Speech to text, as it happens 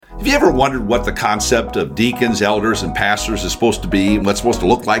Have you ever wondered what the concept of deacons, elders, and pastors is supposed to be, and what's supposed to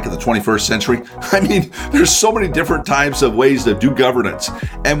look like in the 21st century? I mean, there's so many different types of ways to do governance.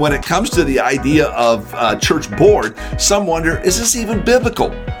 And when it comes to the idea of church board, some wonder, is this even biblical?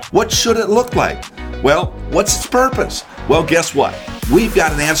 What should it look like? Well, what's its purpose? Well, guess what? We've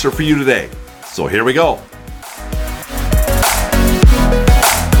got an answer for you today. So here we go.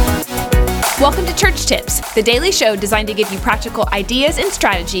 Welcome to Church Tips, the daily show designed to give you practical ideas and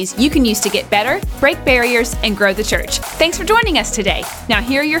strategies you can use to get better, break barriers, and grow the church. Thanks for joining us today. Now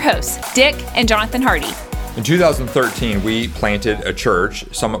here are your hosts, Dick and Jonathan Hardy. In 2013, we planted a church,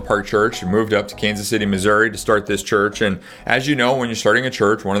 Summit Park Church. We moved up to Kansas City, Missouri to start this church. And as you know, when you're starting a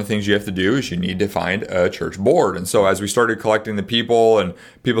church, one of the things you have to do is you need to find a church board. And so as we started collecting the people and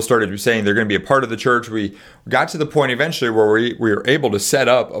people started saying they're going to be a part of the church, we got to the point eventually where we were able to set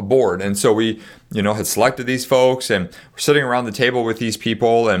up a board. And so we had selected these folks and we're sitting around the table with these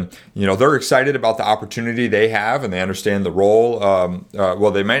people and, they're excited about the opportunity they have and they understand the role.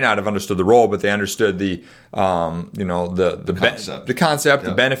 They may not have understood the role, but they understood the concept,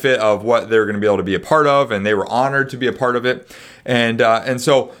 the benefit of what they're going to be able to be a part of, and they were honored to be a part of it. And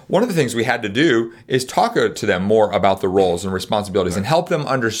so one of the things we had to do is talk to them more about the roles and responsibilities and help them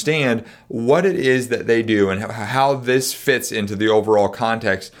understand what it is that they do and how this fits into the overall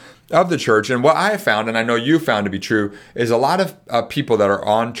context of the church. And what I have found, and I know you found to be true, is a lot of people that are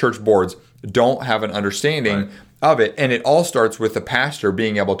on church boards don't have an understanding of it. And it all starts with the pastor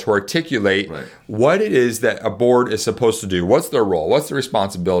being able to articulate what it is that a board is supposed to do. What's their role? What's the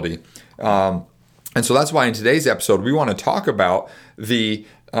responsibility? And so that's why in today's episode, we want to talk about the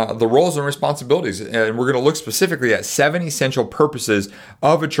roles and responsibilities. And we're going to look specifically at 7 essential purposes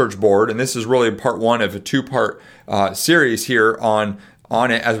of a church board. And this is really part one of a 2-part series here on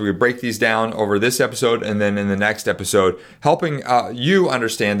it as we break these down over this episode and then in the next episode, helping you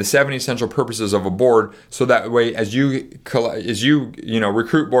understand the 7 essential purposes of a board. So that way, as you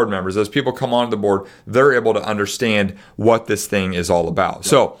recruit board members, as people come on the board, they're able to understand what this thing is all about. Yep.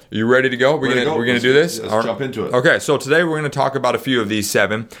 So, are you ready to go? We're gonna do this. Let's jump into it. Okay. So today we're going to talk about a few of these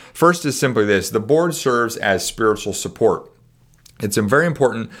 7. First is simply this: the board serves as spiritual support. It's very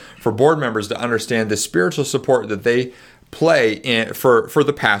important for board members to understand the spiritual support that they play in for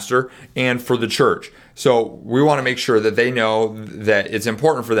the pastor and for the church. So we want to make sure that they know that it's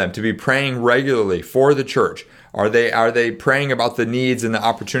important for them to be praying regularly for the church. Are they praying about the needs and the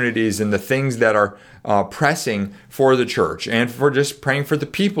opportunities and the things that are pressing for the church, and for just praying for the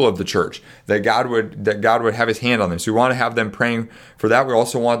people of the church, that God would have His hand on them. So we want to have them praying for that. We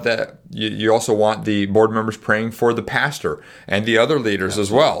also want that you also want the board members praying for the pastor and the other leaders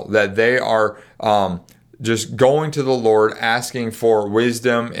as well, that they are just going to the Lord, asking for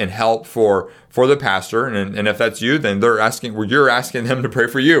wisdom and help for the pastor, and if that's you, then you're asking them to pray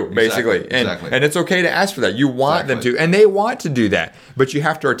for you, basically. Exactly. And it's okay to ask for that. You want them to, and they want to do that, but you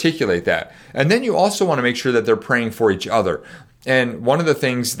have to articulate that. And then you also want to make sure that they're praying for each other. And one of the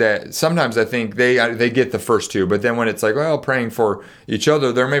things that sometimes I think they get the first 2, but then when it's like, well, praying for each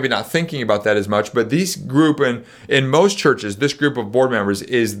other, they're maybe not thinking about that as much. But this group, in most churches, this group of board members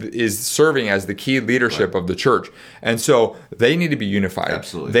is serving as the key leadership of the church. And so they need to be unified.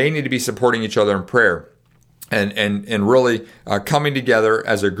 Absolutely. They need to be supporting each other in prayer and really coming together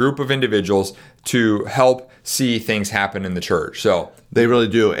as a group of individuals to help see things happen in the church. So they really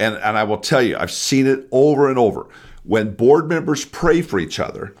do. And I will tell you, I've seen it over and over. When board members pray for each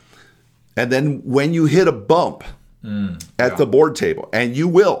other, and then when you hit a bump at the board table, and you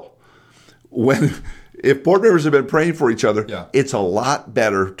will, if board members have been praying for each other, it's a lot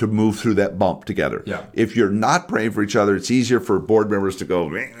better to move through that bump together. Yeah. If you're not praying for each other, it's easier for board members to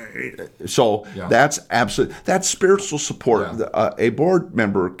go. So that's spiritual support. Yeah. A board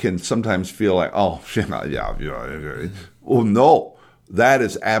member can sometimes feel like, oh no. That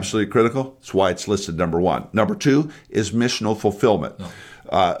is absolutely critical. That's why it's listed number 1. Number 2 is missional fulfillment.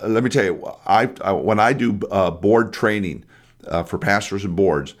 Let me tell you, when I do board training for pastors and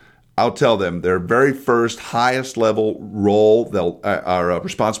boards, I'll tell them their very first highest level role or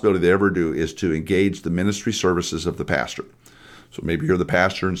responsibility they ever do is to engage the ministry services of the pastor. So maybe you're the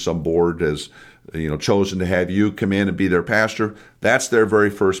pastor and some board has chosen to have you come in and be their pastor. That's their very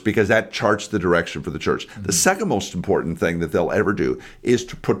first, because that charts the direction for the church. Mm-hmm. The second most important thing that they'll ever do is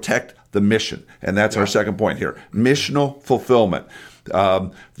to protect the mission. And that's our second point here, missional fulfillment.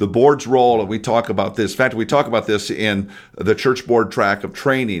 The board's role, and we talk about this. In fact, we talk about this in the church board track of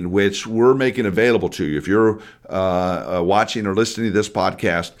training, which we're making available to you. If you're watching or listening to this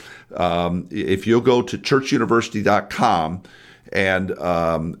podcast, if you'll go to churchuniversity.com and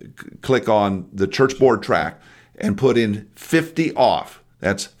click on the church board track and put in 50 off,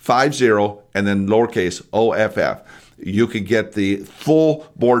 That's 50 and then lowercase OFF. You can get the full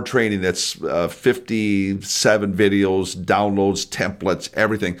board training. That's 57 videos, downloads, templates,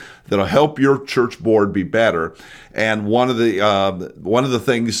 everything that'll help your church board be better. And one of the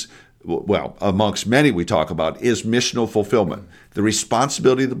things, well, amongst many we talk about, is missional fulfillment, the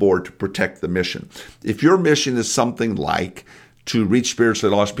responsibility of the board to protect the mission. If your mission is something like to reach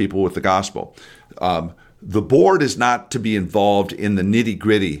spiritually lost people with the gospel, the board is not to be involved in the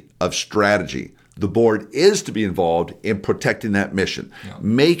nitty-gritty of strategy. The board is to be involved in protecting that mission,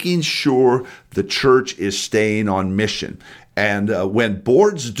 making sure the church is staying on mission. And when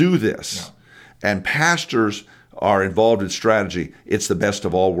boards do this and pastors are involved in strategy, it's the best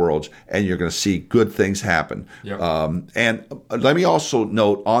of all worlds, and you're going to see good things happen. And let me also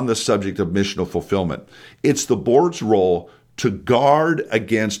note on the subject of missional fulfillment, it's the board's role to guard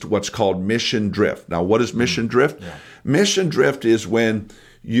against what's called mission drift. Now, what is mission drift? Mission drift is when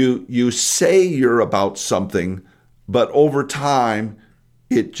you say you're about something, but over time,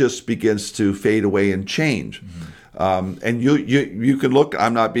 it just begins to fade away and change. And you can look,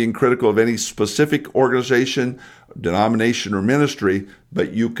 I'm not being critical of any specific organization, denomination, or ministry,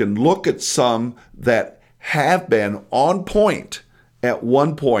 but you can look at some that have been on point at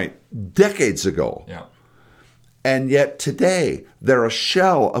one point decades ago. And yet today, they're a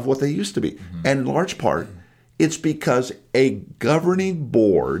shell of what they used to be. And in large part, it's because a governing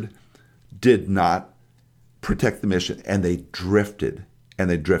board did not protect the mission, and they drifted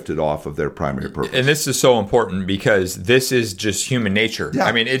off of their primary purpose. And this is so important because this is just human nature.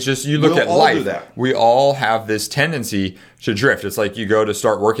 I mean, it's just, you look at life, we all have this tendency to drift. It's like you go to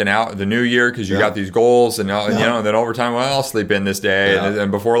start working out the new year because you got these goals, and you know, and then over time, well, I'll sleep in this day,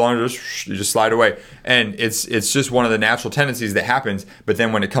 and before long, you just slide away. And it's just one of the natural tendencies that happens. But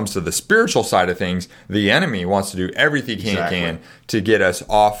then when it comes to the spiritual side of things, the enemy wants to do everything he can to get us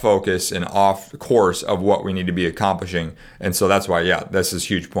off focus and off course of what we need to be accomplishing. And so that's why, this is a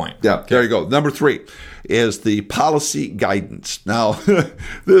huge point. There you go. Number 3 is the policy guidance. Now,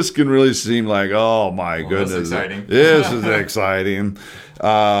 this can really seem like, oh my goodness, this is exciting. This is exciting.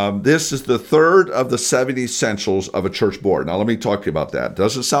 This is the third of the 7 essentials of a church board. Now, let me talk to you about that. It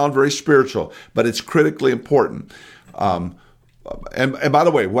doesn't sound very spiritual, but it's critically important. And by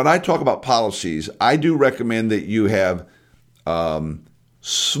the way, when I talk about policies, I do recommend that you have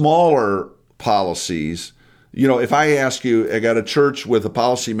smaller policies. You know, if I ask you, I got a church with a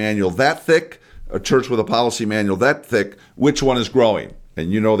policy manual that thick, a church with a policy manual that thick, which one is growing? And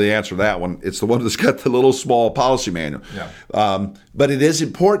you know the answer to that one. It's the one that's got the little small policy manual. But it is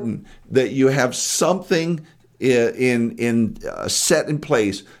important that you have something in set in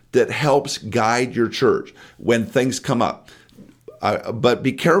place that helps guide your church when things come up. But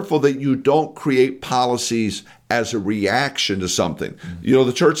be careful that you don't create policies as a reaction to something. You know,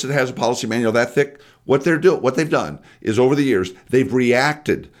 the church that has a policy manual that thick, what they've done is over the years, they've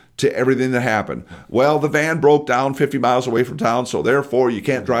reacted to everything that happened. Well, the van broke down 50 miles away from town, so therefore you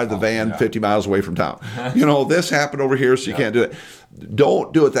can't drive the van 50 miles away from town. You know, this happened over here, so you can't do it.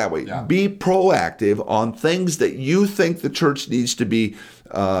 Don't do it that way. Be proactive on things that you think the church needs to be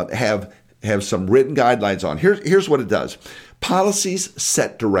have some written guidelines on. Here's what it does. Policies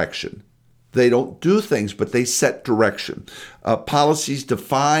set direction. They don't do things, but they set direction. Policies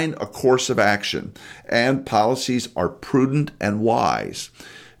define a course of action, and policies are prudent and wise.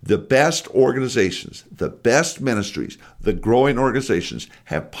 The best organizations, the best ministries, the growing organizations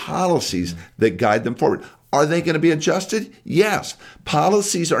have policies that guide them forward. Are they going to be adjusted? Yes.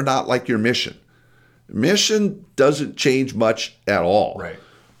 Policies are not like your mission. Mission doesn't change much at all.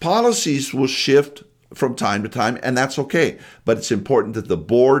 Policies will shift from time to time, and that's okay. But it's important that the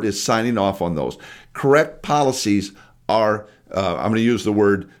board is signing off on those. Correct policies are, I'm going to use the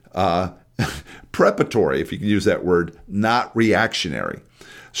word preparatory, if you can use that word, not reactionary.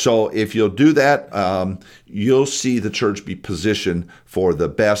 So if you'll do that, you'll see the church be positioned for the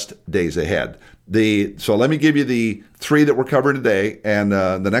best days ahead. So let me give you the 3 that we're covering today, and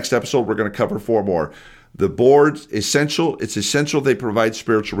the next episode we're going to cover 4 more. The board's essential. It's essential they provide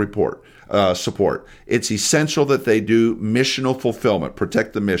spiritual support. It's essential that they do missional fulfillment,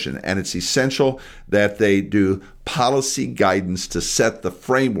 protect the mission, and it's essential that they do policy guidance to set the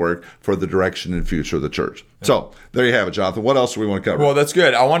framework for the direction and future of the church. So there you have it, Jonathan. What else do we want to cover? Well, that's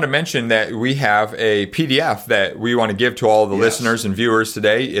good. I want to mention that we have a PDF that we want to give to all the listeners and viewers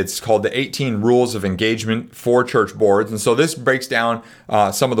today. It's called the 18 Rules of Engagement for Church Boards. And so this breaks down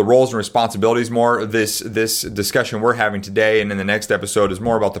some of the roles and responsibilities more. This discussion we're having today and in the next episode is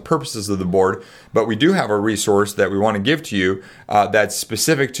more about the purposes of the board. But we do have a resource that we want to give to you that's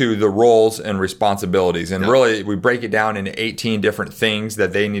specific to the roles and responsibilities. And really, we break it down into 18 different things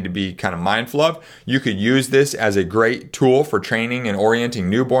that they need to be kind of mindful of. You could use this as a great tool for training and orienting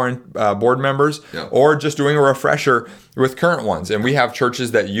newborn board members, or just doing a refresher with current ones. And we have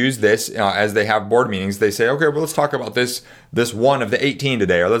churches that use this as they have board meetings. They say, okay, well, let's talk about this one of the 18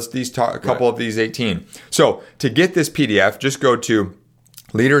 today, or let's talk a couple of these 18. So to get this PDF, just go to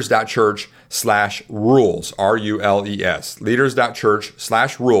leaders.church/rules, RULES,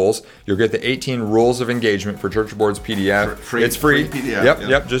 leaders.church/rules. You'll get the 18 rules of engagement for church boards PDF. It's free. PDF.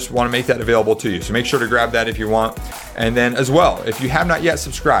 Yep. Just want to make that available to you. So make sure to grab that if you want. And then as well, if you have not yet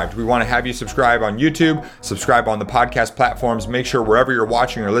subscribed, we want to have you subscribe on YouTube, subscribe on the podcast platforms. Make sure wherever you're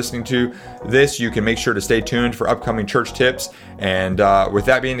watching or listening to this, you can make sure to stay tuned for upcoming church tips. And with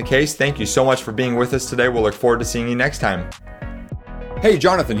that being the case, thank you so much for being with us today. We'll look forward to seeing you next time. Hey,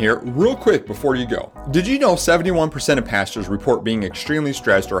 Jonathan here. Real quick before you go. Did you know 71% of pastors report being extremely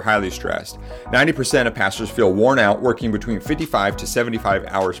stressed or highly stressed? 90% of pastors feel worn out working between 55 to 75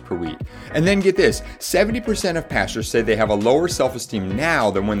 hours per week. And then get this, 70% of pastors say they have a lower self-esteem now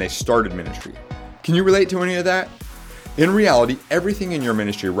than when they started ministry. Can you relate to any of that? In reality, everything in your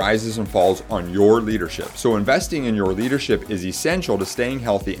ministry rises and falls on your leadership. So investing in your leadership is essential to staying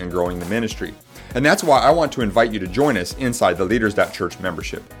healthy and growing the ministry. And that's why I want to invite you to join us inside the Leaders.Church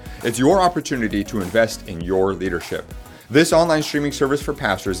membership. It's your opportunity to invest in your leadership. This online streaming service for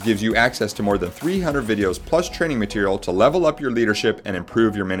pastors gives you access to more than 300 videos plus training material to level up your leadership and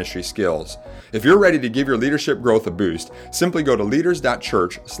improve your ministry skills. If you're ready to give your leadership growth a boost, simply go to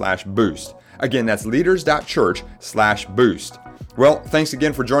leaders.church/boost. Again, that's leaders.church/boost. Well, thanks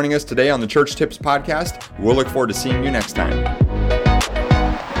again for joining us today on the Church Tips Podcast. We'll look forward to seeing you next time.